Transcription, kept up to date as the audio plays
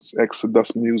Musings,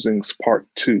 Exodus Musings Part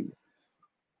 2.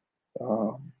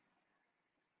 Um,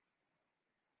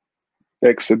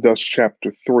 Exodus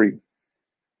chapter 3.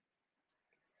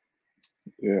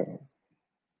 Yeah.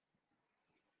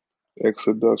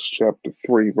 Exodus chapter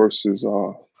 3, verses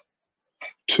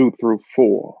 2 through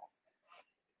 4.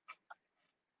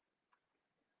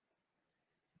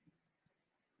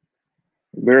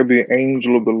 There the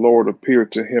angel of the Lord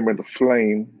appeared to him in a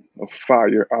flame of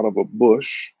fire out of a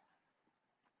bush.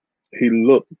 He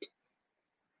looked,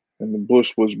 and the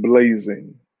bush was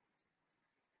blazing,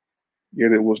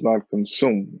 yet it was not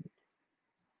consumed.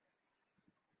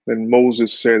 Then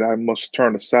Moses said, I must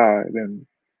turn aside and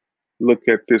look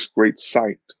at this great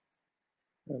sight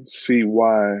and see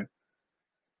why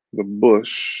the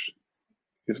bush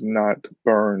is not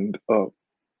burned up.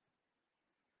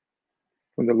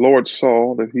 When the Lord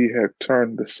saw that he had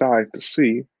turned aside to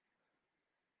see,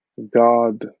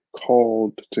 God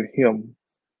called to him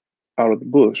out of the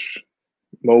bush,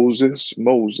 Moses,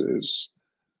 Moses.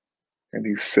 And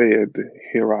he said,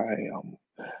 Here I am.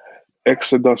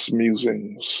 Exodus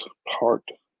Musings, Part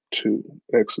 2.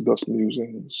 Exodus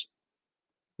Musings,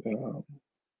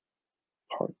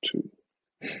 Part 2.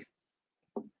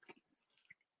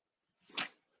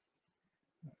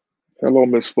 Hello,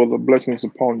 Miss Fuller. Blessings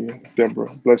upon you,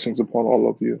 Deborah. Blessings upon all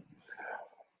of you.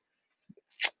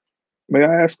 May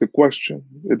I ask a question?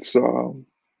 It's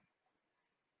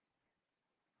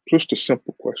just a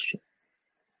simple question.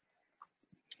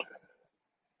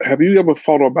 Have you ever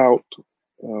thought about,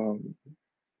 um,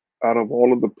 out of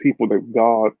all of the people that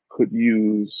God could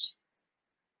use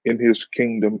in his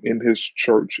kingdom, in his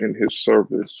church, in his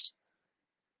service,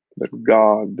 that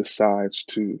God decides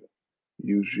to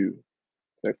use you,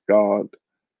 that God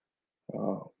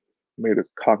uh, made a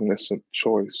cognizant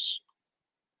choice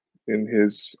in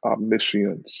his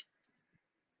omniscience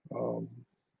um,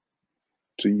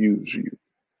 to use you?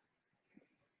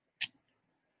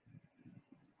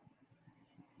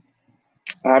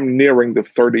 I'm nearing the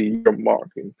 30-year mark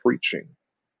in preaching.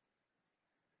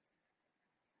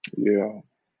 Yeah,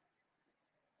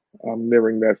 I'm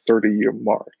nearing that 30-year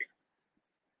mark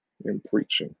in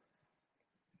preaching.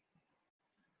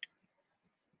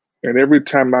 And every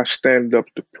time I stand up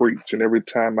to preach, and every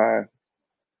time I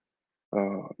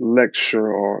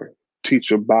lecture or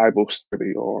teach a Bible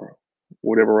study or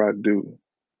whatever I do,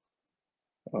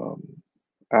 um,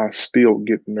 I still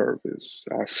get nervous.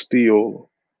 I still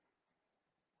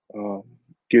um,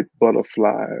 get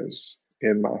butterflies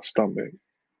in my stomach.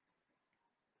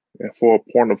 And for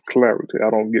a point of clarity, I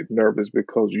don't get nervous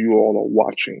because you all are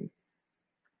watching.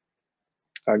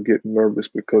 I get nervous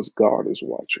because God is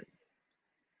watching.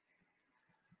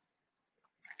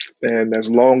 And as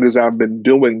long as I've been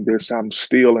doing this, I'm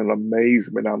still in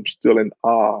amazement. I'm still in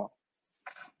awe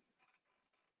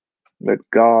that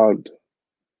God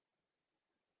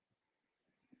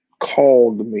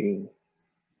called me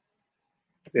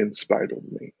in spite of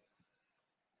me.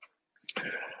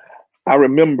 I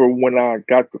remember when I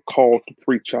got the call to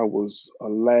preach, I was a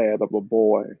lad of a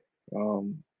boy,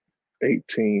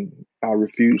 18. I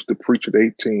refused to preach at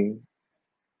 18.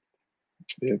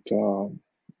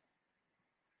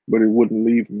 But it wouldn't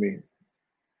leave me.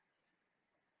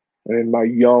 And in my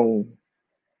young,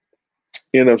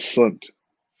 innocent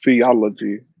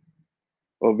theology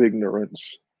of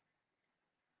ignorance,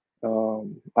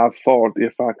 I thought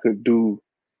if I could do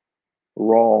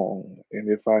wrong and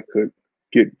if I could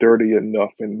get dirty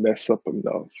enough and mess up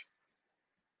enough,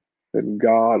 then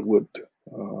God would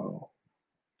uh,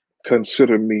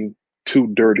 consider me too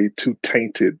dirty, too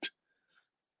tainted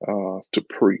to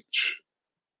preach.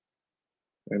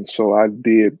 And so I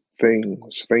did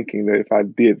things thinking that if I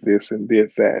did this and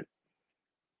did that,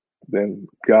 then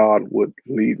God would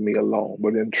leave me alone.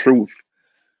 But in truth,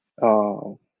 uh,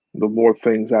 the more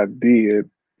things I did,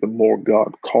 the more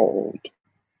God called.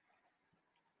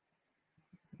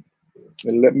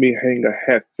 And let me hang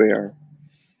a hat there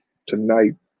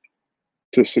tonight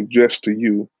to suggest to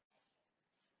you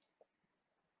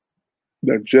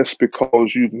that just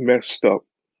because you've messed up,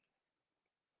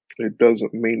 it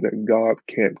doesn't mean that God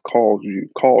can't call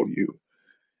you,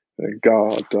 that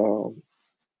God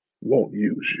won't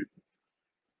use you.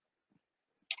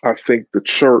 I think the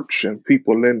church and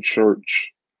people in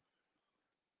church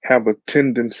have a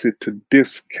tendency to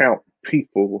discount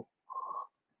people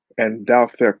and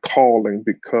doubt their calling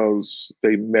because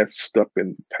they messed up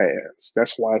in the past.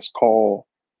 That's why it's called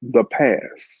the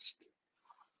past.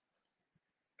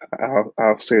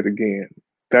 I'll say it again.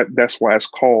 That's why it's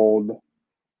called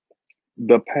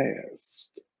the past.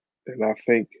 And I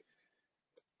think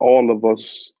all of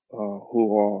us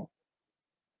who are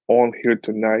on here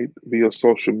tonight via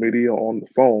social media, on the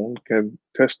phone, can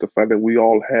testify that we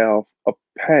all have a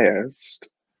past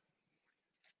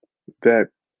that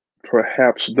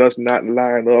perhaps does not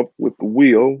line up with the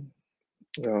will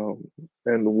um,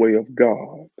 and the way of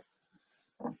God.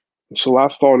 So I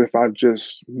thought if I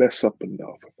just mess up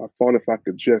enough, if I thought if I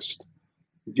could just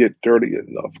get dirty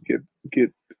enough, get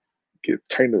get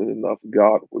tainted enough,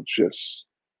 God would just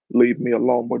leave me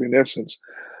alone. But in essence,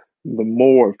 the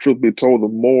more, if truth be told, the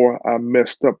more I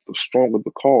messed up, the stronger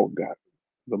the call got.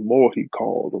 The more he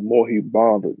called, the more he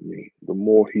bothered me, the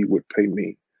more he would pay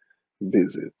me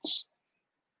visits.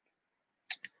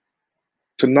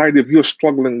 Tonight, if you're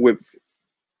struggling with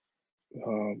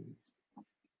um,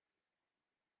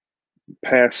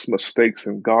 past mistakes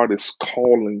and God is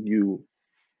calling you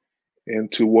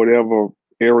into whatever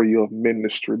area of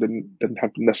ministry, doesn't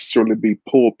have to necessarily be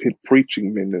pulpit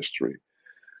preaching ministry,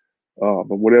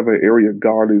 but whatever area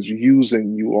God is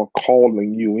using you or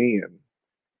calling you in,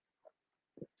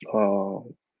 uh,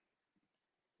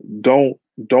 don't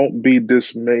don't be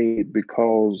dismayed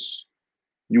because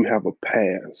you have a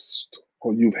past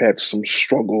or you've had some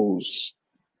struggles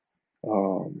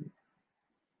um,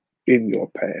 in your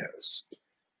past.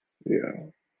 Yeah,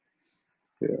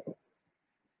 yeah.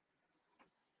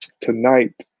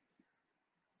 Tonight,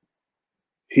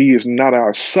 he is not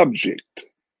our subject,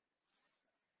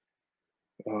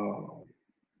 uh,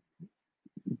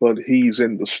 but he's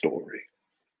in the story.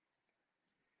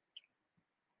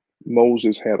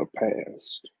 Moses had a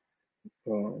past.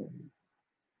 Um,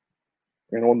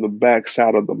 and on the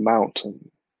backside of the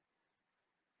mountain,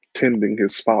 tending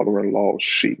his father in law's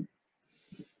sheep,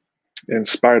 in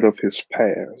spite of his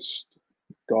past,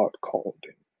 God called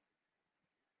him.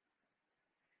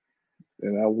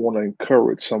 And I want to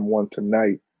encourage someone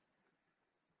tonight,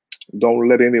 don't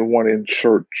let anyone in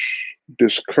church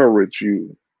discourage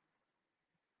you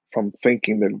from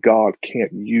thinking that God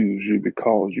can't use you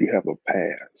because you have a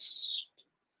past.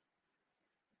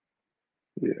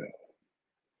 Yeah.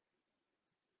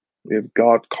 If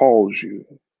God calls you,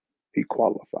 he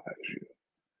qualifies you.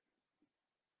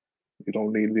 You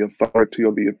don't need the authority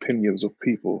or the opinions of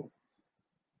people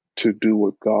to do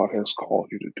what God has called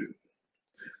you to do.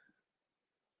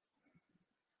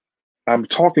 I'm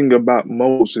talking about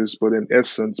Moses, but in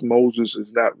essence, Moses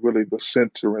is not really the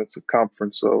center and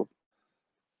circumference of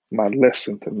my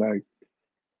lesson tonight.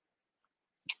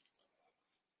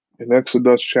 In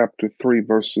Exodus chapter 3,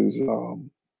 verses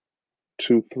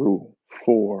 2 through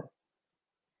 4,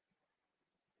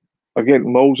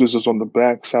 again, Moses is on the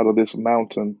backside of this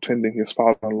mountain tending his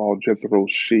father-in-law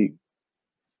Jethro's sheep.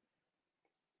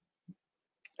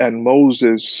 And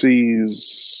Moses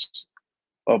sees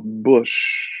a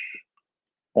bush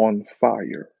on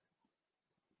fire.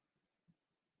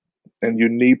 And you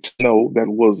need to know that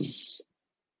was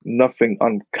nothing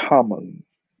uncommon.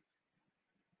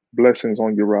 Blessings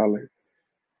on you, Riley.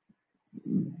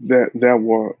 That there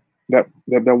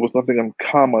was nothing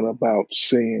uncommon about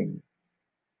seeing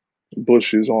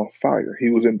bushes on fire. He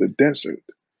was in the desert.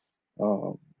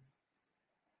 Um,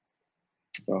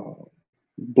 uh,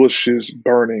 Bushes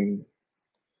burning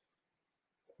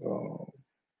uh,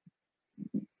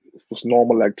 was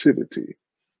normal activity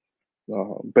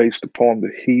based upon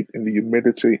the heat and the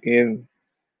humidity in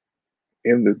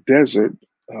the desert.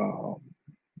 Um,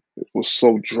 it was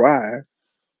so dry,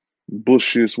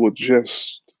 bushes would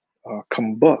just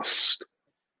combust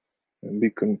and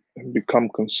become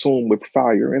consumed with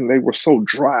fire. And they were so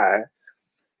dry,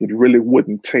 it really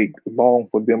wouldn't take long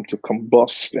for them to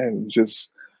combust and just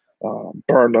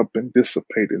burn up and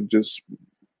dissipate and just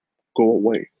go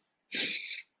away.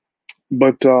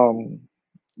 But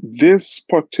this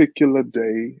particular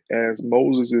day, as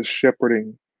Moses is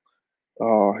shepherding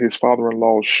his father in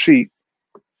law's sheep,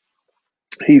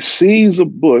 he sees a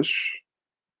bush,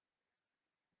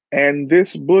 and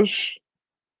this bush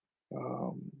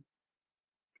um,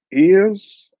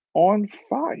 is on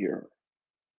fire.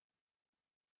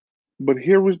 But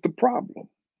here is the problem,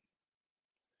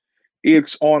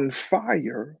 it's on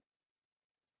fire,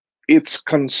 it's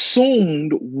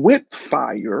consumed with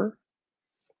fire,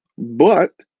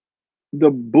 but the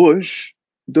bush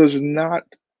does not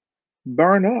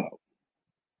burn up.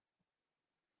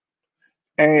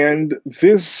 And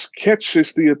this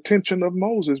catches the attention of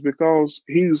Moses because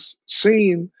he's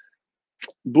seen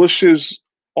bushes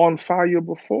on fire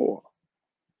before.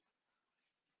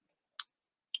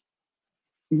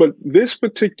 But this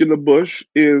particular bush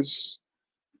is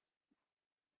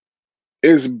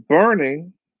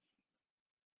burning,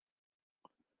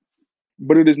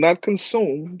 but it is not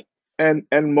consumed. And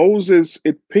Moses,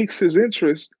 it piques his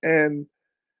interest, and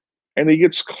he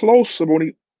gets closer.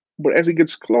 But as he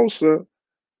gets closer,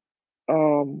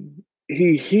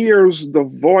 he hears the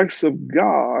voice of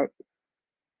God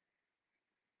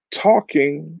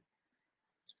talking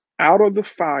out of the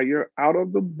fire, out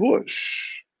of the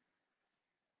bush.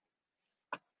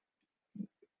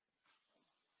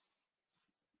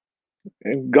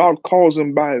 And God calls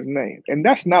him by his name. And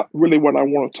that's not really what I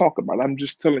want to talk about. I'm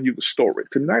just telling you the story.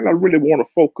 Tonight, I really want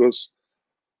to focus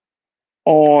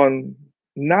on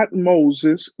not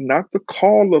Moses, not the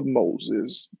call of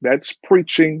Moses. That's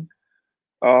preaching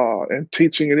and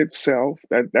teaching in itself.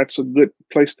 That's a good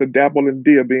place to dabble and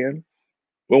dib in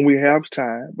when we have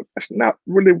time. But that's not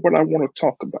really what I want to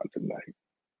talk about tonight.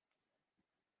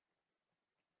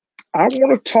 I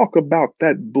want to talk about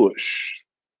that bush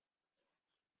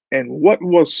and what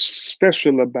was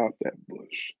special about that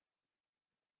bush.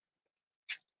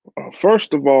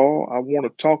 First of all, I want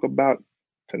to talk about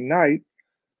tonight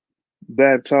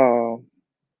that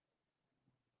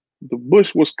the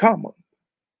bush was common.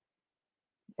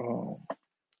 Uh,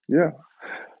 yeah,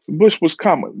 the bush was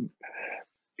common.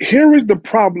 Here is the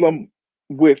problem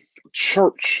with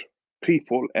church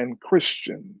people and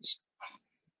Christians.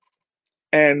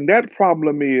 And that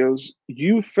problem is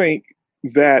you think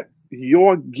that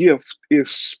your gift is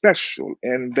special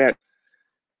and that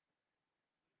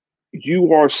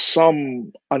you are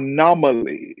some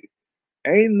anomaly.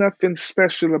 Ain't nothing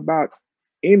special about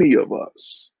any of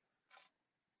us.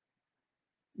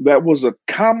 That was a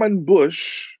common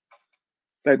bush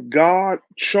that God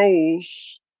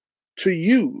chose to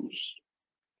use.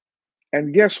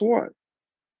 And guess what?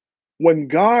 When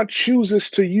God chooses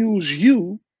to use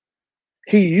you,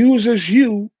 he uses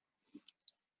you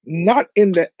not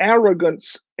in the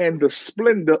arrogance and the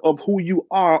splendor of who you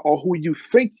are or who you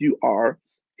think you are.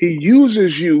 He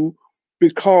uses you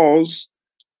because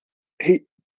he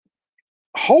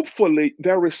hopefully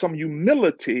there is some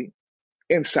humility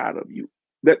inside of you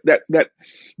that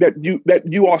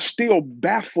you are still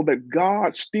baffled that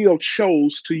God still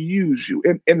chose to use you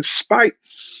in spite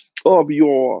of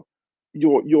your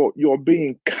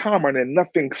being common and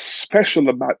nothing special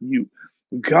about you.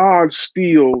 God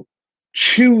still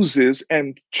chooses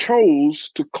and chose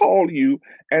to call you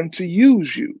and to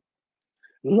use you.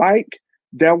 Like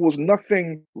there was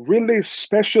nothing really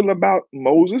special about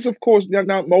Moses. Of course,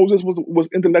 now Moses was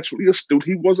intellectually astute.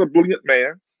 He was a brilliant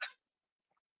man,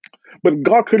 but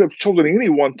God could have chosen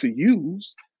anyone to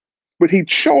use, but he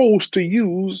chose to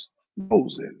use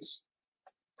Moses.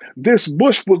 This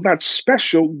bush was not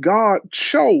special. God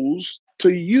chose to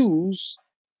use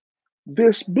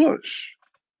this bush.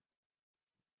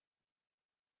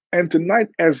 And tonight,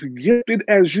 as gifted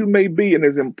as you may be and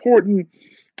as important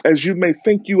as you may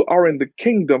think you are in the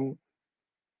kingdom,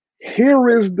 here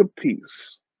is the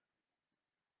piece.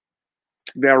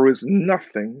 There is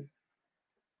nothing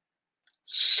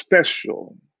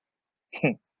special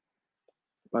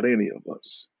about any of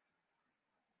us.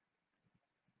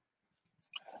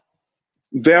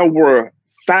 There were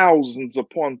thousands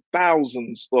upon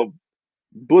thousands of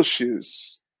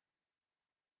bushes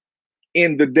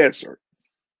in the desert,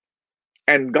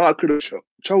 and God could have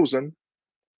chosen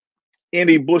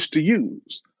any bush to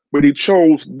use, but he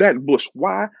chose that bush.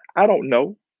 Why? I don't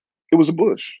know. It was a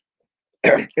bush,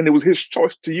 and it was his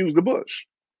choice to use the bush.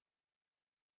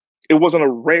 It wasn't a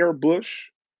rare bush.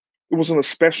 It wasn't a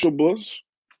special bush.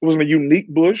 It wasn't a unique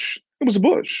bush. It was a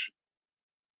bush.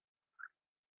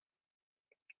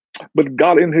 But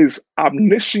God, in his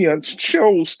omniscience,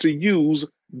 chose to use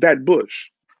that bush.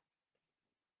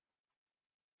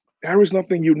 There is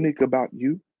nothing unique about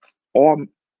you or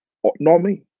nor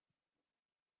me.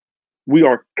 We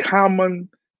are common,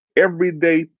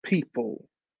 everyday people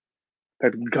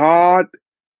that God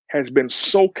has been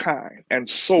so kind and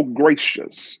so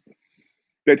gracious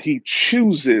that he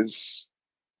chooses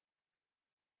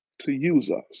to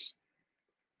use us,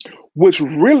 which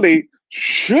really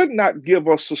should not give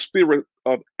us a spirit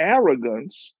of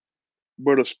arrogance,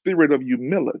 but a spirit of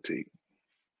humility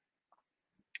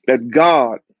that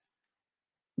God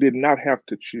did not have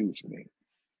to choose me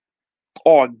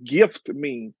or gift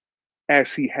me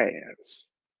as he has.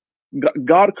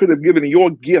 God could have given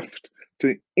your gift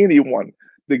to anyone,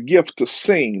 the gift to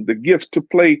sing, the gift to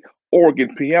play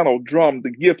organ, piano, drum,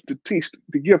 the gift to teach,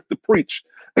 the gift to preach.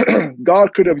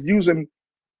 God could have used and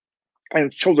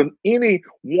chosen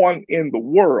anyone in the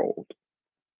world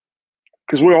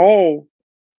because we're all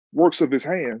works of his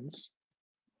hands.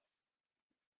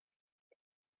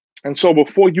 And so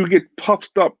before you get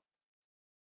puffed up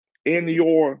in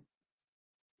your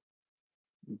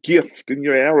gift and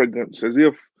your arrogance as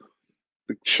if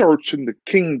the church and the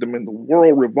kingdom and the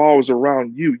world revolves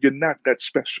around you, you're not that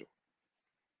special.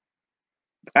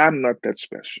 I'm not that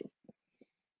special.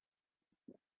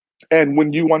 And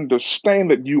when you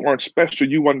understand that you aren't special,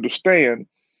 you understand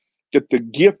that the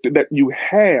gift that you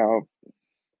have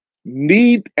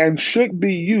need and should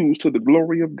be used to the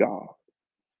glory of God.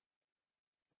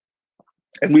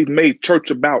 And we've made church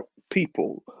about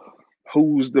people.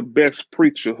 Who's the best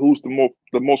preacher? Who's the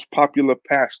most popular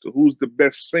pastor? Who's the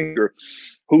best singer?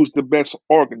 Who's the best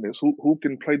organist? Who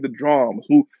can play the drums?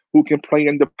 Who can play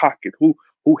in the pocket? Who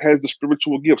has the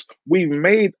spiritual gifts? We've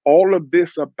made all of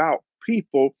this about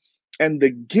people, and the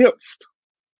gift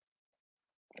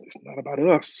is not about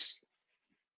us.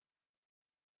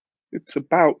 It's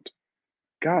about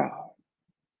God.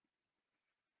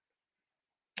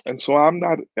 And so I'm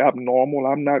not abnormal.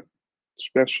 I'm not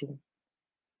special.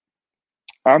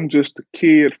 I'm just a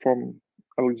kid from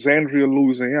Alexandria,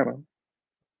 Louisiana,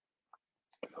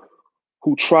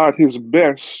 who tried his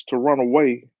best to run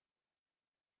away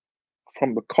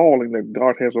from the calling that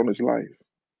God has on his life.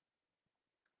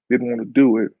 Didn't want to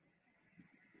do it.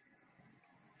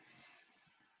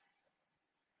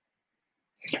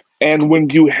 And when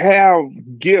you have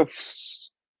gifts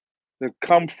that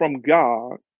come from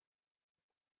God,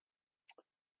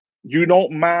 you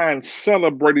don't mind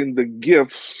celebrating the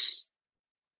gifts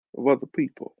of other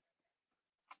people.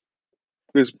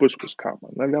 This bush was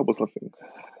common. And that was nothing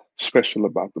special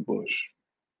about the bush.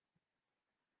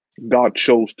 God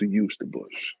chose to use the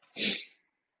bush.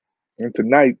 And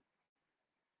tonight,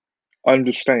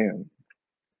 understand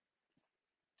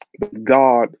that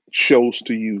God chose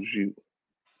to use you.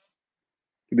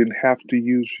 He didn't have to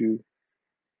use you.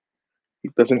 He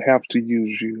doesn't have to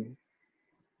use you.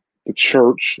 The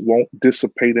church won't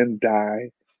dissipate and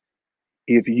die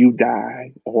if you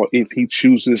die or if he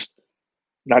chooses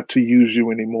not to use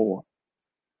you anymore,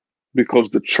 because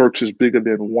the church is bigger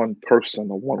than one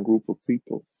person or one group of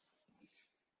people.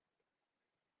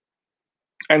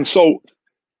 And so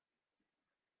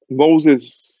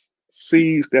Moses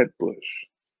sees that bush,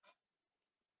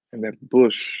 and that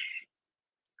bush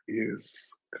is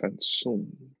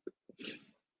consumed.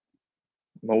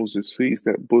 Moses sees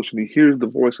that bush and he hears the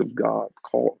voice of God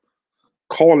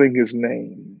calling his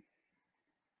name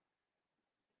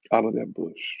out of that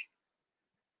bush.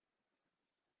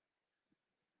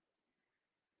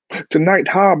 Tonight,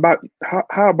 how about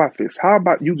this? How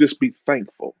about you just be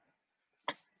thankful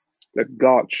that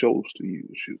God chose to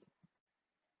use you?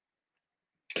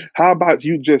 How about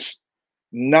you just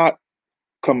not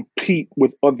compete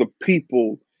with other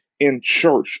people in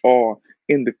church or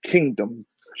in the kingdom?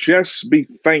 Just be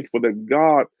thankful that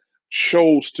God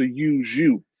chose to use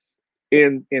you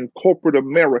in corporate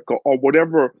America or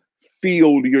whatever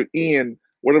field you're in,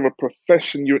 whatever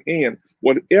profession you're in,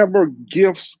 whatever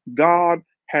gifts God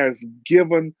has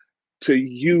given to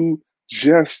you,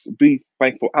 just be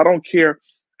thankful. I don't care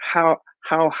how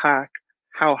high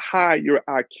your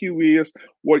IQ is,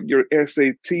 what your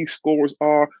SAT scores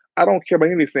are. I don't care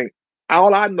about anything.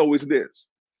 All I know is this: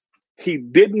 he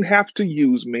didn't have to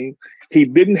use me. He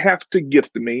didn't have to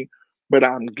gift me, but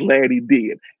I'm glad he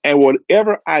did. And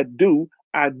whatever I do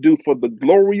for the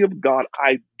glory of God.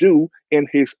 I do in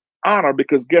his honor,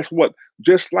 because guess what?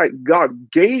 Just like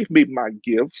God gave me my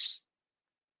gifts,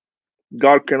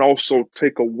 God can also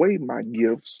take away my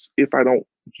gifts if I don't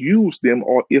use them,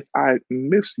 or if I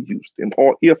misuse them,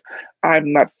 or if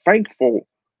I'm not thankful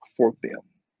for them.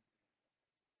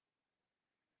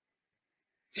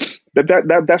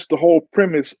 That's the whole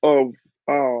premise of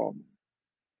um,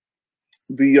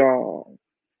 the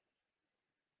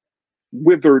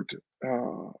withered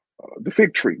the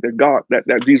fig tree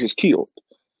that Jesus killed,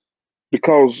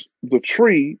 because the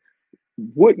tree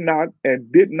would not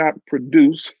and did not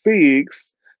produce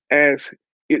figs as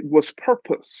it was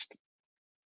purposed.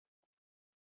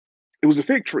 It was a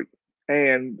fig tree,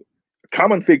 and a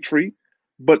common fig tree,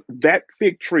 but that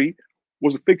fig tree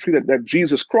was a fig tree that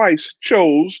Jesus Christ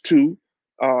chose to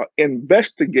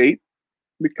investigate,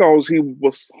 because he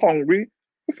was hungry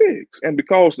for figs. And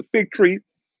because the fig tree,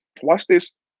 watch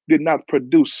this, did not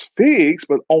produce figs,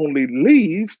 but only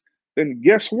leaves, then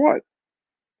guess what?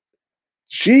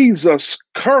 Jesus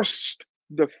cursed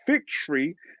the fig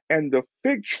tree, and the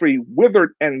fig tree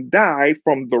withered and died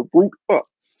from the root up.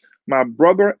 My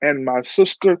brother and my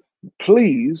sister,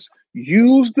 please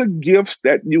use the gifts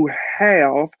that you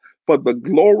have for the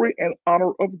glory and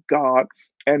honor of God,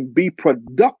 and be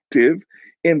productive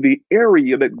in the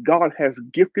area that God has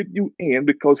gifted you in.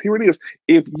 Because here it is: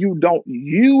 if you don't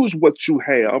use what you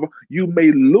have, you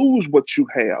may lose what you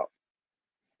have.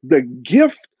 The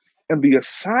gift and the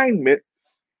assignment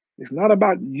is not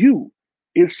about you,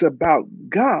 it's about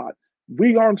God.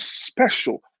 We aren't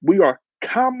special, we are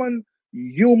common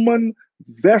human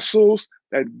vessels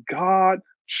that God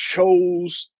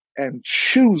chose and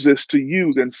chooses to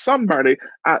use. And somebody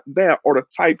out there ought to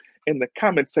type in the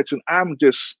comment section, I'm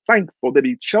just thankful that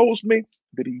he chose me,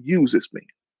 that he uses me.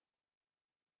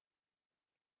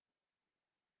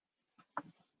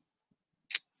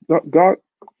 God,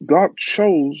 God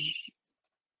chose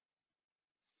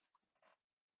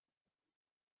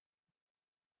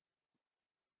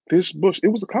this bush. It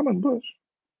was a common bush.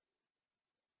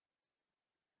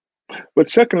 But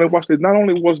secondly, watch this. Not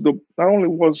only was the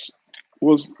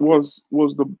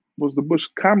bush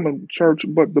common, church,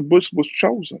 but the bush was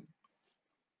chosen.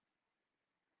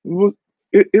 It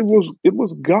was it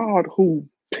was God who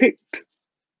picked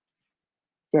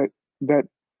that that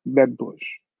that bush.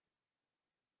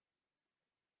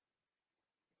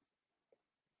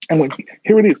 And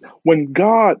here it is. When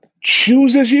God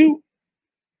chooses you,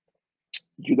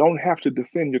 you don't have to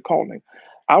defend your calling.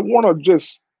 I want to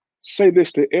just say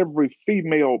this to every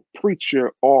female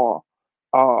preacher or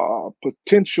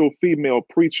potential female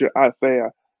preacher out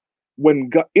there.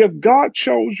 If God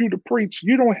chose you to preach,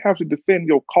 you don't have to defend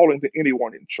your calling to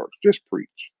anyone in church. Just preach.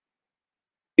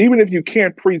 Even if you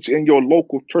can't preach in your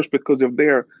local church because of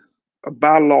their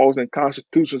bylaws and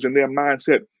constitutions and their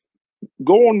mindset,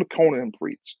 go on the corner and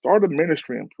preach. Start a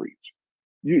ministry and preach.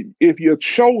 If you're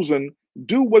chosen,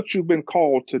 do what you've been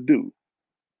called to do.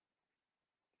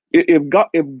 If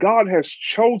God has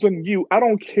chosen you, I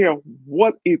don't care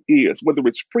what it is, whether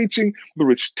it's preaching,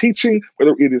 whether it's teaching,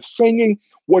 whether it is singing,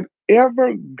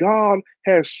 whatever God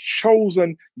has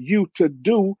chosen you to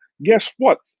do, guess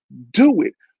what? Do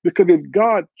it. Because if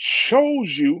God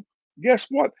chose you, guess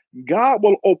what? God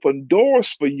will open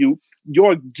doors for you.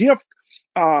 Your gift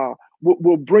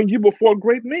will bring you before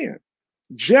great men.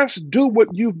 Just do what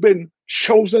you've been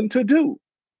chosen to do.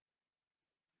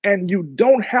 And you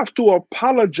don't have to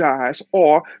apologize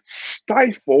or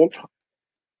stifle,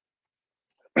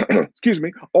 excuse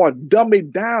me, or dummy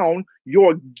down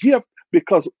your gift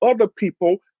because other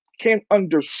people can't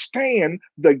understand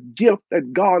the gift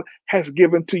that God has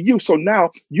given to you. So now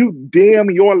you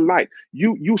dim your light.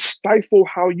 You stifle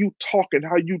how you talk and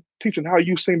how you teach and how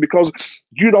you sing because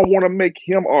you don't want to make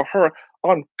him or her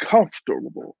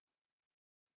uncomfortable.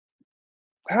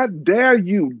 How dare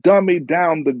you dummy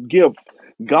down the gift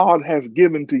God has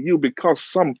given to you because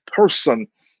some person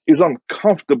is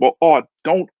uncomfortable or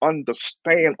don't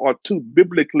understand or too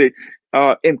biblically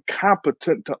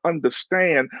incompetent to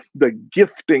understand the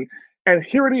gifting. And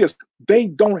here it is. They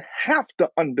don't have to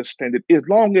understand it. As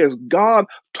long as God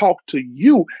talked to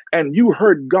you and you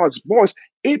heard God's voice,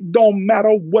 it don't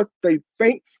matter what they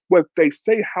think, what they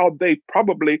say, how they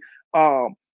probably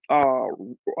um, uh,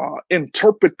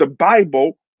 interpret the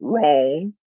Bible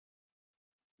wrong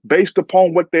based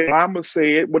upon what their mama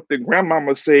said, what their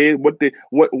grandmama said,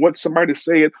 what somebody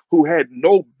said who had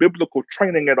no biblical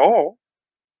training at all.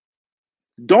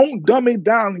 Don't dummy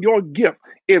down your gift.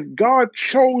 If God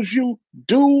chose you,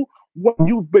 do what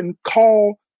you've been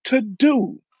called to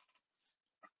do.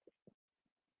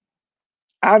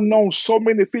 I've known so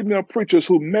many female preachers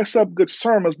who mess up good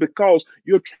sermons because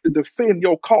you're trying to defend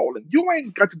your calling. You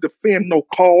ain't got to defend no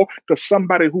call to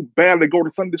somebody who barely go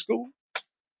to Sunday school.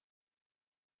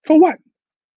 For what?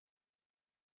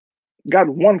 Got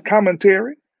one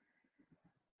commentary,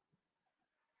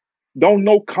 don't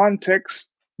know context,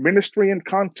 ministry in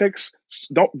context,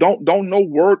 don't know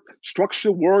word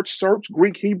structure, word search,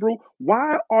 Greek, Hebrew.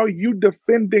 Why are you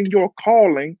defending your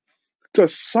calling to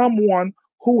someone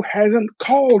who hasn't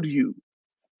called you?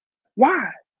 Why?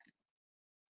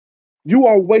 You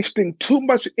are wasting too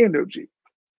much energy.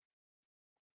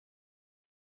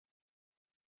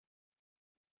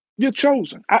 You're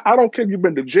chosen. I don't care if you've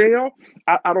been to jail.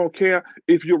 I don't care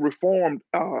if you're reformed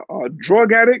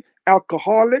drug addict,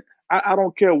 alcoholic. I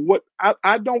don't care what.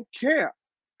 I don't care.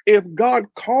 If God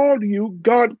called you,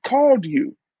 God called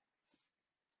you.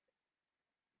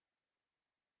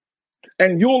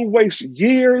 And you'll waste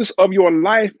years of your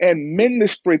life and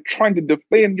ministry trying to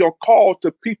defend your call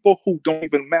to people who don't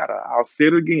even matter. I'll say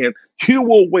it again. You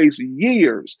will waste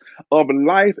years of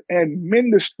life and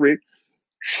ministry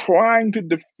trying to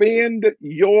defend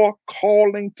your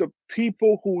calling to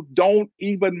people who don't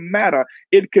even matter.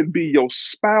 It could be your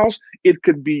spouse, it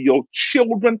could be your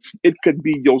children, it could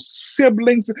be your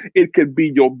siblings, it could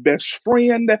be your best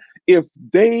friend. If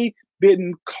they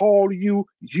didn't call you,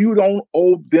 you don't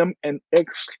owe them an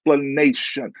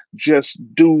explanation. Just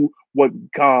do what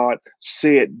God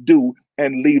said do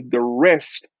and leave the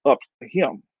rest up to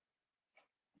Him.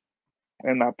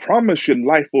 And I promise you,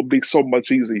 life will be so much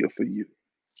easier for you.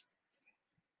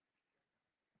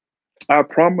 I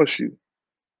promise you.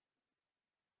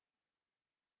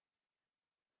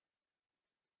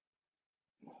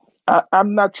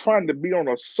 I'm not trying to be on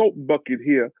a soap bucket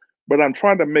here, but I'm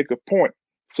trying to make a point.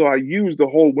 So I use the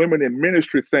whole women in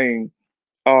ministry thing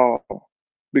uh,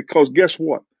 because guess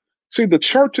what? See, the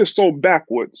church is so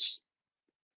backwards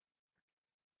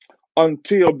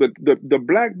until the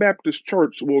Black Baptist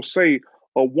Church will say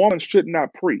a woman should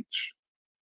not preach,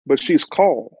 but she's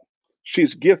called,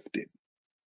 she's gifted,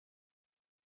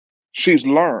 she's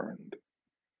learned,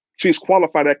 she's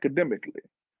qualified academically,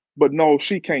 but no,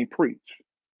 she can't preach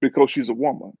because she's a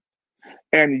woman.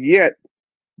 And yet,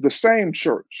 the same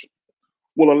church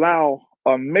will allow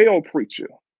a male preacher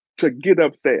to get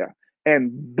up there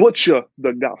and butcher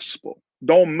the gospel.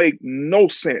 Don't make no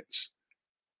sense.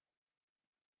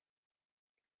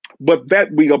 But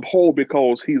that we uphold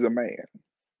because he's a man.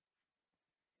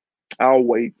 I'll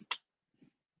wait.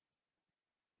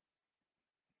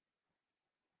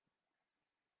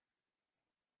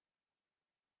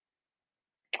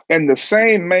 And the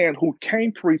same man who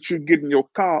can't preach, you get in your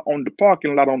car on the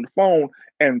parking lot on the phone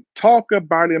and talk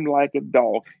about him like a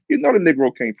dog. You know the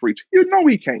Negro can't preach. You know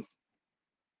he can't.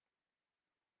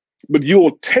 But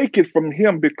you'll take it from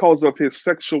him because of his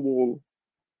sexual.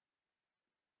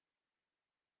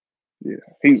 Yeah,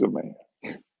 he's a man.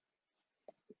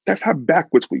 That's how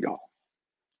backwards we are.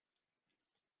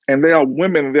 And there are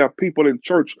women and there are people in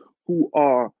church who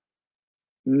are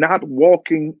not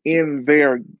walking in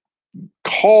their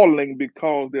calling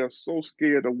because they're so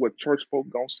scared of what church folk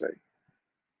gonna say.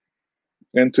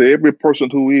 And to every person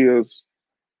who is,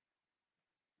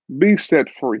 be set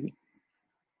free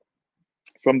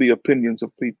from the opinions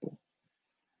of people.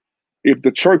 If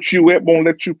the church you at won't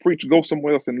let you preach, go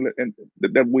somewhere else and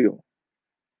that will.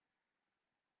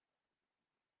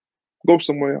 Go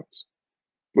somewhere else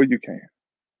where you can.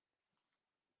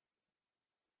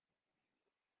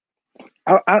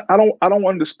 I don't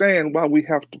understand why we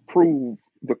have to prove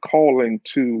the calling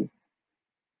to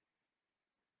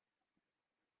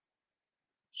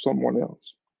someone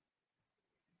else.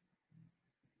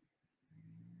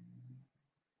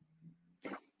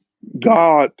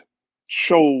 God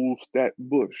chose that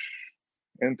bush.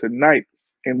 And tonight,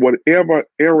 in whatever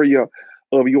area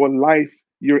of your life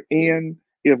you're in,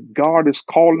 if God is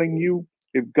calling you,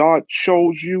 if God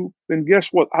chose you, then guess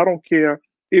what? I don't care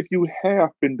if you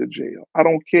have been to jail. I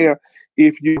don't care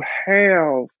if you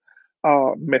have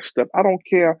messed up. I don't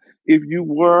care if you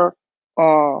were,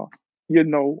 uh,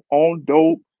 on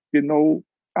dope.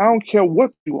 I don't care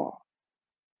what you are.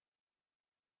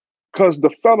 Because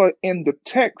the fella in the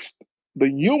text, the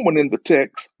human in the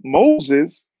text,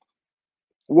 Moses,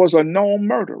 was a known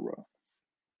murderer.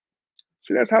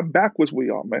 See, that's how backwards we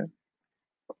are, man.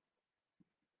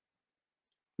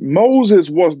 Moses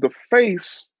was the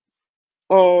face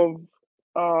of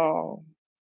uh,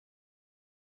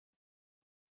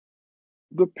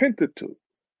 the Pentateuch.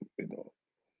 You know,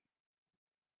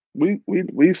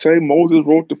 we say Moses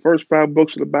wrote the first 5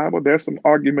 books of the Bible. There's some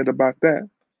argument about that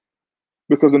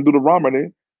because in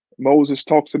Deuteronomy, Moses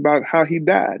talks about how he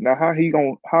died. Now, how he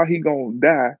gonna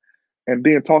die, and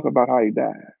then talk about how he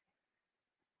died,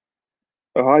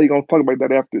 or how he gonna talk about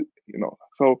that after?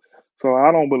 So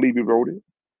I don't believe he wrote it,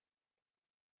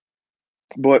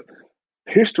 but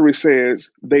history says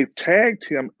they tagged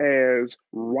him as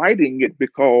writing it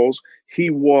because he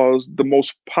was the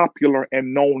most popular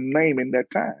and known name in that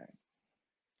time.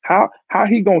 How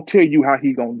he gonna tell you how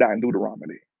he gonna die in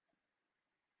Deuteronomy?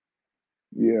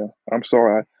 Yeah, I'm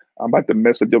sorry. I'm about to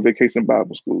mess up your vacation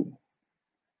Bible school.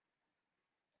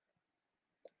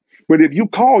 But if you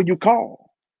call, you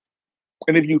call.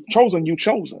 And if you've chosen, you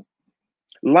chosen.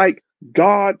 Like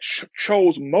God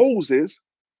chose Moses,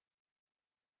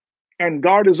 and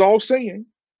God is all seeing,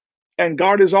 and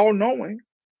God is all knowing.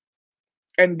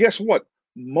 And guess what?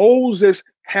 Moses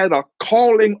had a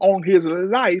calling on his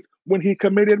life when he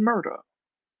committed murder.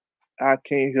 I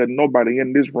can't hear nobody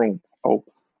in this room. Oh,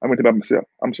 I'm going to about myself.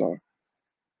 I'm sorry.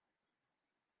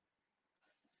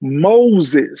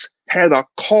 Moses had a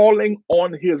calling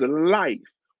on his life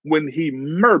when he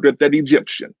murdered that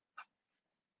Egyptian.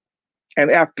 And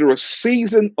after a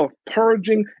season of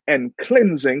purging and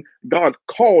cleansing, God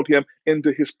called him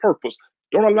into his purpose.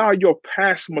 Don't allow your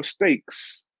past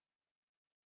mistakes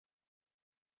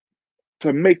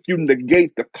to make you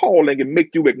negate the calling and make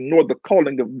you ignore the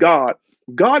calling of God.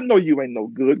 God know you ain't no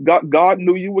good. God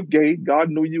knew you were gay. God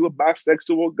knew you were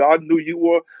bisexual. God knew you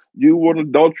were an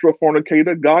adulterer,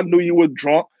 fornicator. God knew you were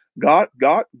drunk.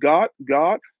 God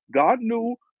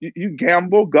knew you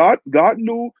gamble. God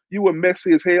knew you were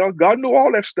messy as hell. God knew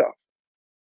all that stuff.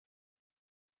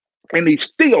 And he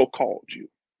still called you.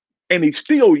 And he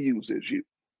still uses you.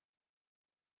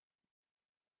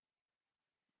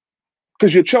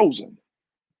 Because you're chosen.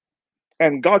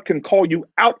 And God can call you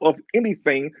out of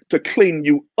anything to clean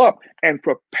you up and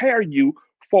prepare you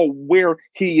for where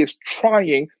He is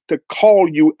trying to call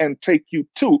you and take you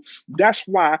to. That's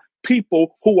why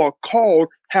people who are called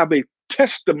have a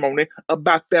testimony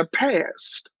about their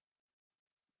past.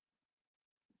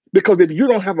 Because if you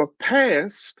don't have a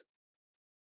past,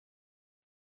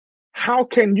 how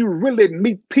can you really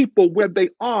meet people where they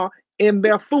are in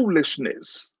their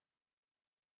foolishness?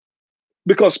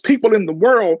 Because people in the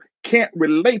world can't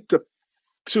relate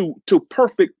to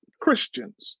perfect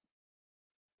Christians.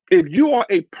 If you are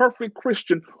a perfect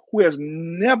Christian who has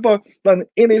never done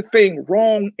anything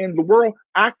wrong in the world,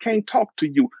 I can't talk to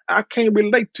you. I can't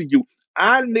relate to you.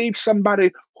 I need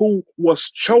somebody who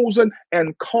was chosen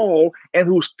and called and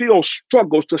who still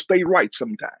struggles to stay right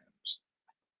sometimes.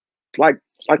 Like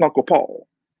Uncle Paul.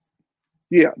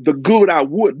 Yeah, the good I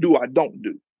would do, I don't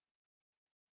do.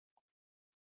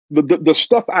 The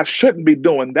stuff I shouldn't be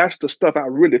doing, that's the stuff I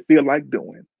really feel like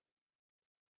doing.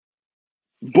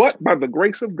 But by the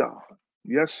grace of God,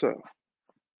 yes, sir,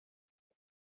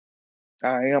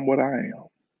 I am what I am.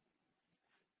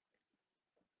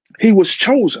 He was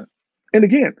chosen. And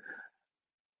again,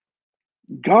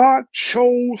 God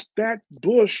chose that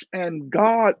bush and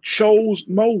God chose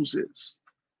Moses.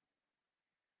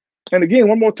 And again,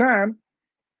 one more time,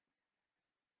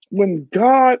 when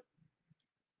God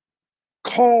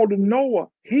called Noah,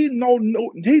 he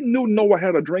knew Noah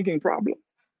had a drinking problem.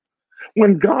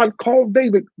 When God called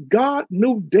David, God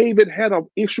knew David had an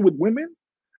issue with women.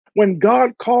 When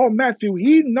God called Matthew,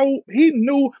 he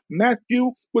knew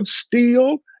Matthew would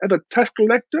steal as a tax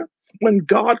collector. When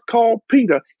God called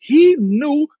Peter, he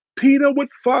knew Peter would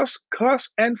fuss, cuss,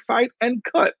 and fight and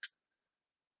cut.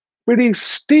 But he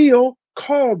still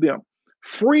called them.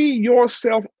 Free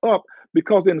yourself up,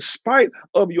 because in spite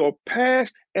of your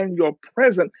past and your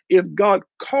present, if God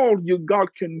called you,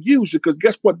 God can use you. Because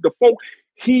guess what? The folk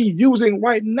he using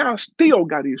right now still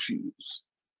got issues.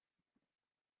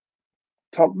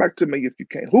 Talk back to me if you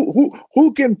can.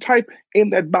 Who can type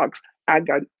in that box, I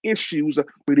got issues,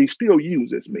 but he still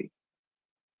uses me?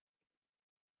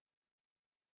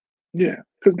 Yeah.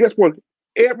 Because guess what?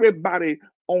 Everybody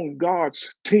on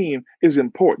God's team is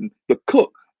important. The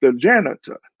cook, the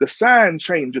janitor, the sign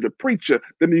changer, the preacher,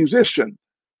 the musician,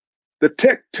 the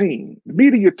tech team, the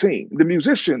media team, the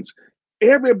musicians.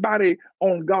 Everybody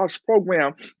on God's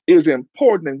program is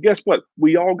important. And guess what?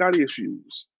 We all got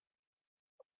issues.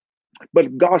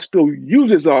 But God still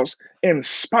uses us in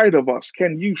spite of us.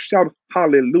 Can you shout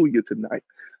hallelujah tonight?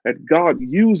 That God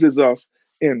uses us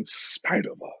in spite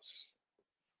of us.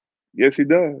 Yes, He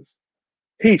does.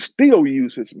 He still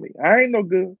uses me. I ain't no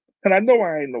good. And I know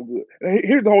I ain't no good. And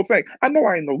here's the whole thing. I know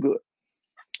I ain't no good.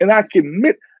 And I can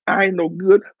admit I ain't no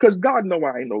good because God know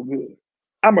I ain't no good.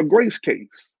 I'm a grace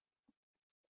case.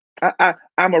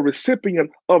 I'm a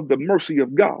recipient of the mercy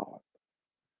of God.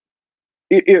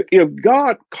 If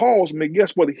God calls me,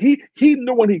 guess what? He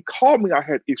knew when He called me I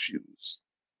had issues.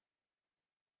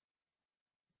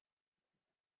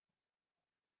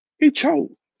 He chose.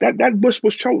 That bush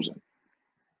was chosen.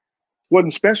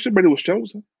 Wasn't special, but it was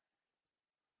chosen.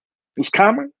 It was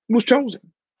common, it was chosen.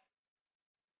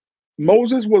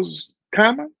 Moses was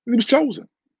common, he was chosen.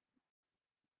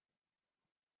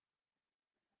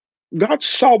 God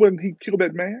saw when He killed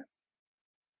that man.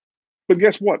 But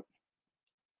guess what?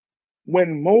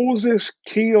 When Moses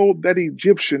killed that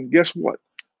Egyptian, guess what?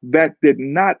 That did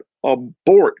not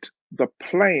abort the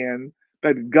plan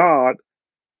that God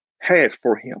had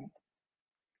for him.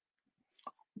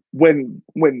 When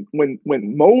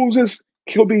Moses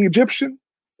killed the Egyptian,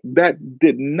 that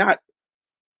did not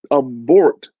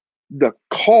abort the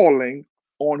calling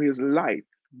on his life.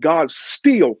 God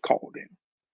still called him.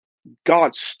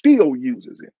 God still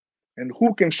uses him. And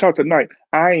who can shout tonight,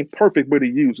 I ain't perfect, but He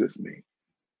uses me.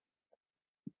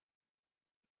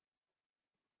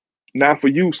 Now, for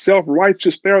you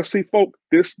self-righteous Pharisee folk,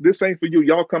 this ain't for you.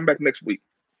 Y'all come back next week.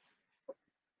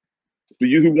 For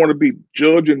you who want to be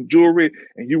judge and jury,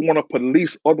 and you want to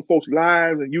police other folks'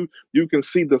 lives, and you can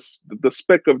see the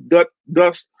speck of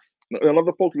dust in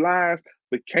other folks' lives,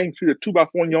 but can't see the 2x4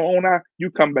 in your own eye,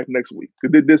 you come back next week.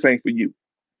 Because this ain't for you.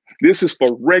 This is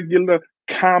for regular,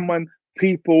 common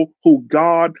people who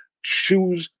God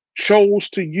chose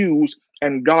to use,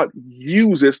 and God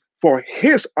uses for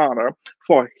His honor,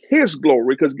 for His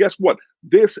glory. Because guess what?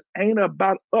 This ain't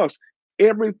about us.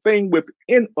 Everything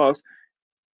within us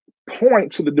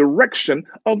points to the direction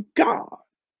of God.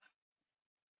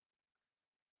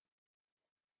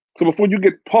 So before you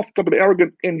get puffed up and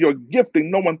arrogant in your gifting,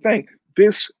 know one thing: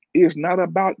 this is not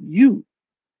about you.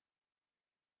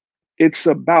 It's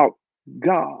about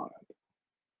God.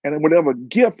 And in whatever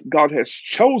gift God has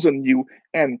chosen you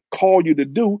and called you to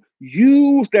do,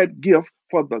 use that gift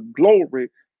for the glory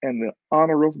and the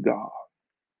honor of God.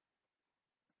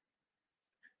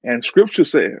 And scripture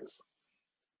says,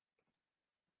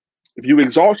 if you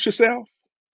exalt yourself,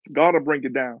 God will bring you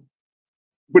down.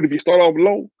 But if you start off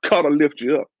low, God will lift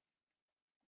you up.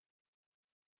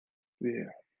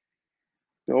 Yeah.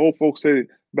 The old folks say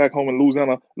back home in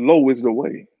Louisiana, low is the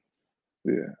way.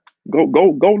 Yeah. Go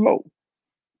low.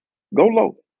 Go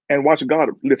low and watch God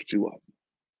lift you up.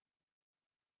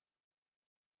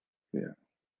 Yeah.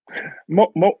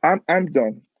 I'm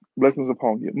done. Blessings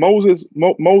upon you. Moses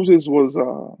was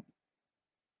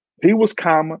he was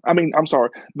common. I mean, I'm sorry.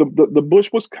 The bush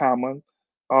was common.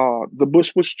 The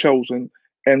bush was chosen.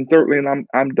 And thirdly, and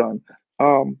I'm done.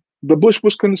 The bush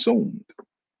was consumed.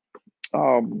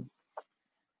 Um,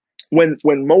 when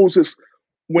Moses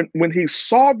when he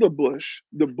saw the bush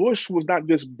was not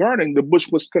just burning, the bush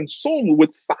was consumed with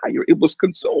fire. It was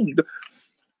consumed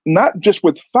not just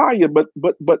with fire, but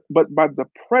by the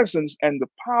presence and the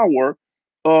power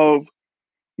of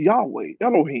Yahweh,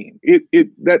 Elohim. It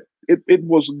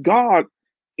was God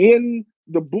in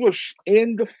the bush,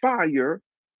 in the fire,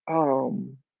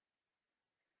 um,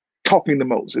 talking to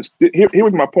Moses. Here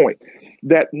was my point: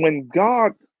 that when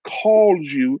God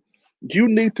calls you, you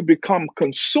need to become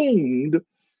consumed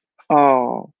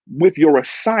with your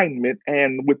assignment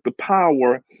and with the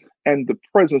power and the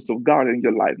presence of God in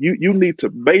your life. You need to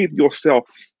bathe yourself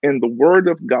in the Word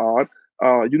of God.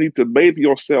 You need to bathe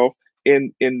yourself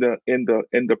in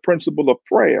the principle of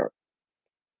prayer,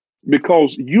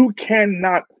 because you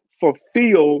cannot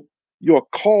fulfill your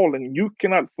calling. You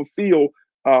cannot fulfill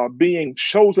being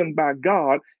chosen by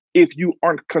God if you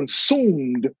aren't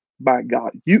consumed by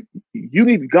God. You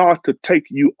need God to take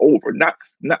you over, not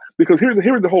because here's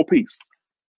the whole piece.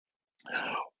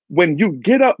 When you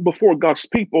get up before God's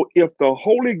people, if the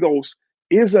Holy Ghost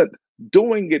isn't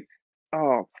doing it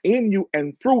in you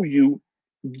and through you,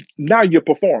 now you're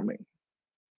performing.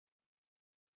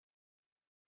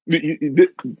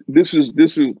 This is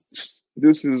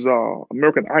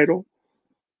American Idol.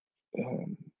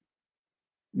 Um,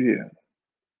 yeah,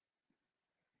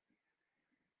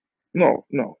 no,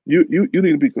 you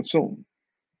need to be consumed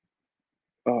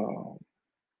uh,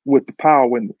 with the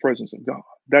power and the presence of God.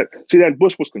 That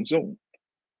bush was consumed,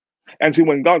 and see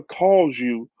when God calls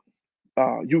you,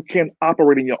 you can't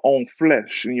operate in your own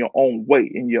flesh, in your own way,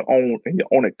 in your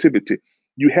own activity.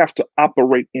 You have to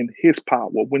operate in His power.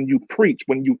 When you preach,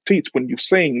 when you teach, when you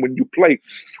sing, when you play,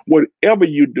 whatever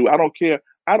you do, I don't care.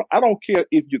 I don't care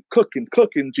if you cook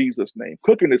in Jesus' name.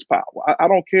 Cooking is power. I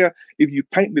don't care if you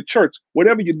paint the church.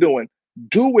 Whatever you're doing,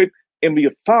 do it in the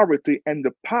authority and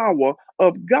the power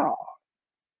of God.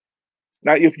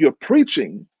 Now, if you're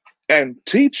preaching and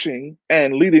teaching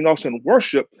and leading us in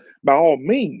worship, by all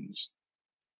means,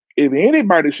 if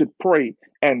anybody should pray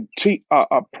and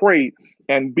pray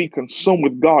and be consumed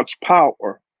with God's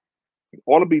power, it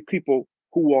ought to be people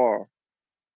who are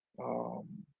um,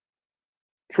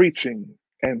 preaching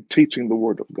and teaching the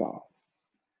word of God.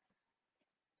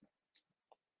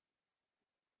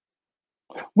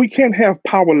 We can't have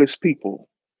powerless people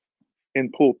in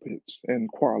pulpits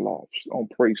and choir lofts, on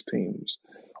praise teams,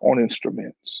 on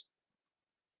instruments.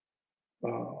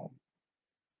 Um,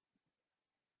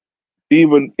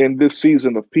 Even in this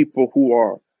season of people who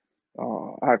are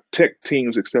our tech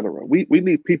teams, etc. We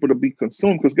need people to be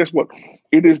consumed, because guess what?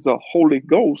 It is the Holy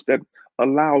Ghost that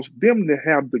allows them to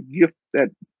have the gift that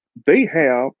they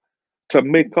have to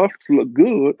make us look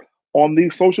good on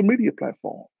these social media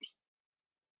platforms.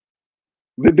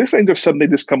 This ain't just something they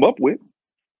just come up with.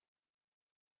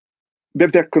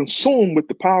 That they're consumed with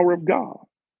the power of God.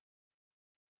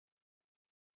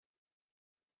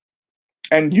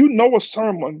 And you know a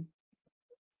sermon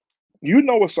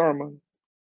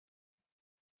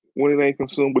when it ain't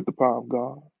consumed with the power of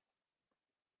God.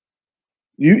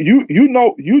 You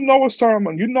know a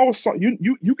sermon. You know a song.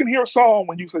 You can hear a song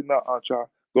when you say, "Nah, child,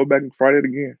 go back and try that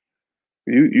again."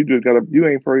 You just gotta. You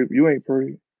ain't prayed. You ain't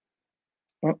prayed.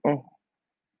 Uh.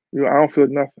 I don't feel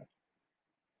nothing.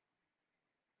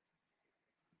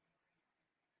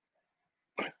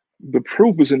 The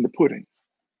proof is in the pudding.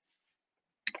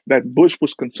 That bush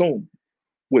was consumed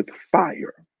with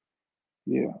fire.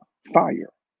 Yeah, fire,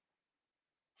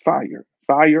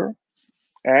 fire.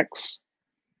 Acts,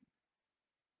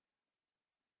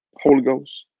 Holy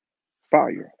Ghost,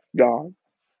 fire. God,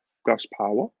 God's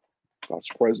power, God's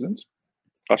presence,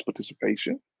 God's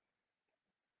participation.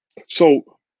 So,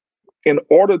 in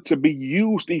order to be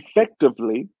used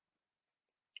effectively,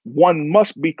 one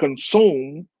must be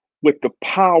consumed with the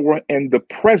power and the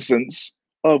presence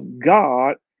of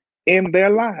God in their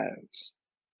lives.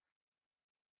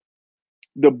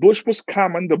 The bush was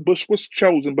common, the bush was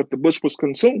chosen, but the bush was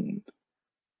consumed.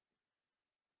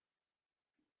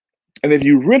 And if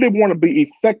you really want to be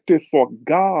effective for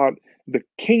God, the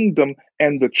kingdom,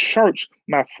 and the church,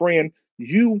 my friend,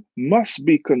 you must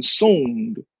be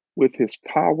consumed with his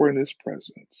power and his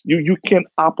presence. You can't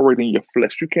operate in your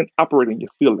flesh. You can't operate in your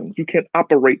feelings. You can't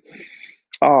operate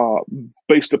uh,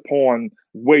 based upon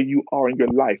where you are in your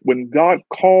life. When God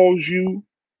calls you,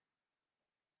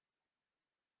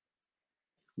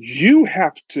 you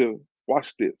have to,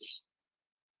 watch this,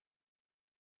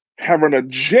 have an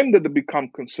agenda to become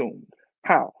consumed.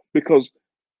 How? Because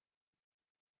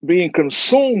being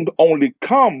consumed only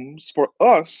comes for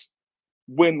us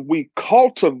when we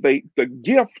cultivate the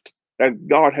gift that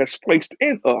God has placed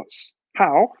in us.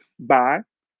 How? By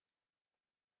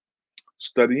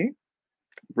studying,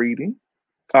 reading,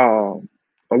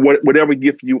 whatever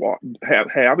gift you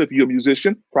have. If you're a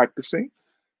musician, practicing.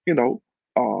 You know,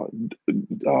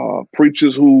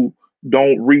 preachers who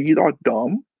don't read are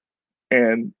dumb,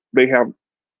 and they have,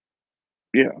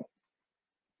 yeah,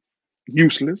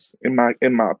 useless in my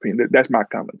opinion. That's my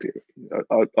commentary.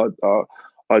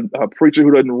 A preacher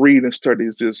who doesn't read and study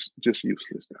is just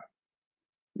useless. Now.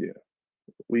 Yeah,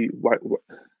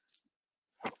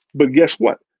 but guess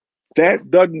what?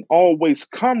 That doesn't always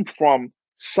come from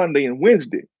Sunday and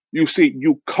Wednesday. You see,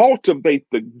 you cultivate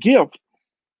the gift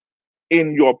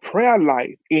in your prayer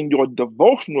life, in your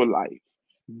devotional life.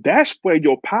 That's where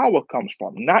your power comes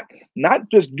from. Not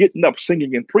just getting up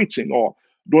singing and preaching or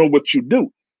doing what you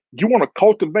do. You want to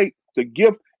cultivate the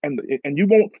gift, and you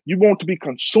want to be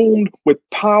consumed with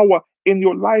power in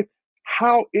your life.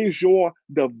 How is your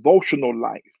devotional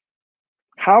life?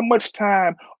 How much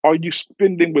time are you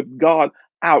spending with God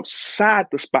outside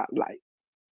the spotlight?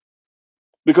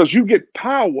 Because you get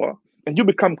power and you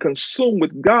become consumed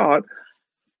with God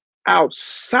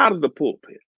outside of the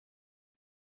pulpit.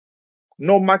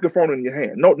 No microphone in your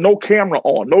hand, no camera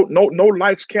on, no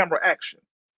lights, camera action.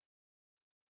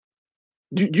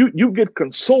 You get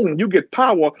consumed, you get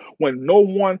power when no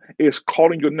one is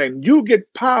calling your name. You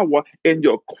get power in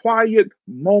your quiet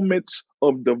moments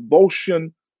of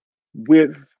devotion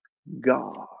with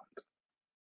God.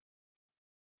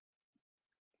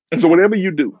 And so whatever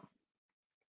you do,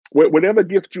 whatever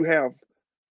gift you have,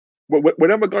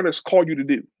 whatever God has called you to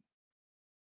do,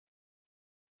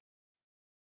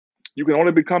 you can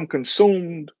only become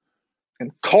consumed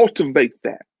and cultivate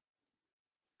that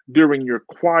during your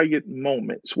quiet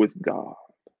moments with God.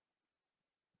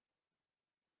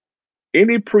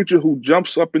 Any preacher who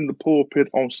jumps up in the pulpit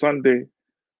on Sunday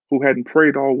who hadn't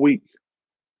prayed all week,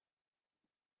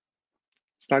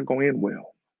 it's not going to end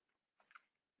well.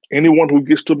 Anyone who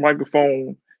gets to the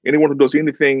microphone, anyone who does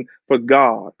anything for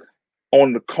God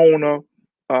on the corner,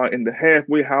 in the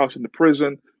halfway house, in the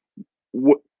prison,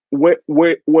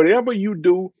 whatever you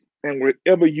do and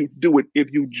wherever you do it,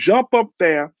 if you jump up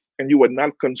there and you are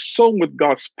not consumed with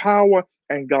God's power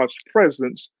and God's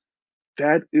presence,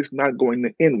 that is not going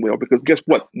to end well. Because guess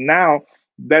what? Now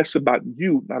that's about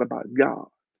you, not about God.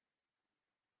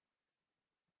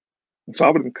 So I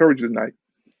would encourage you tonight,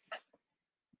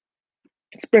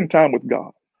 spend time with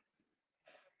God.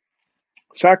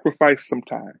 Sacrifice some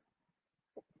time,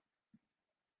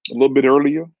 a little bit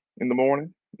earlier in the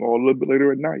morning or a little bit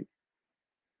later at night.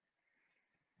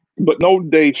 But no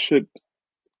day should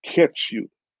catch you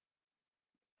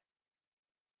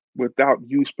without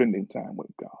you spending time with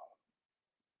God.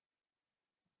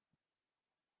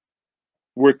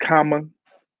 We're common,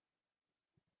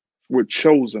 we're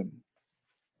chosen,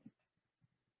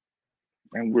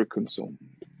 and we're consumed.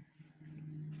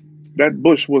 That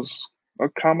bush was a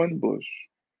common bush,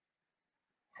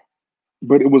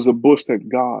 but it was a bush that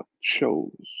God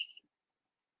chose,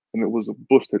 and it was a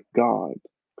bush that God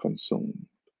consumed.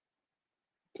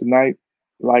 Tonight,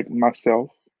 like myself,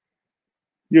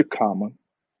 you're common,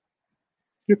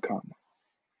 you're common,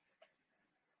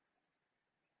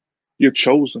 you're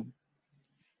chosen,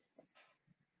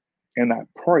 and I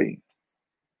pray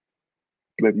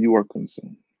that you are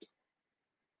consumed.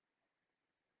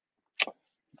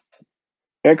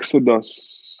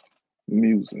 Exodus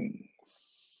Musings,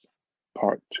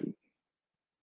 Part 2.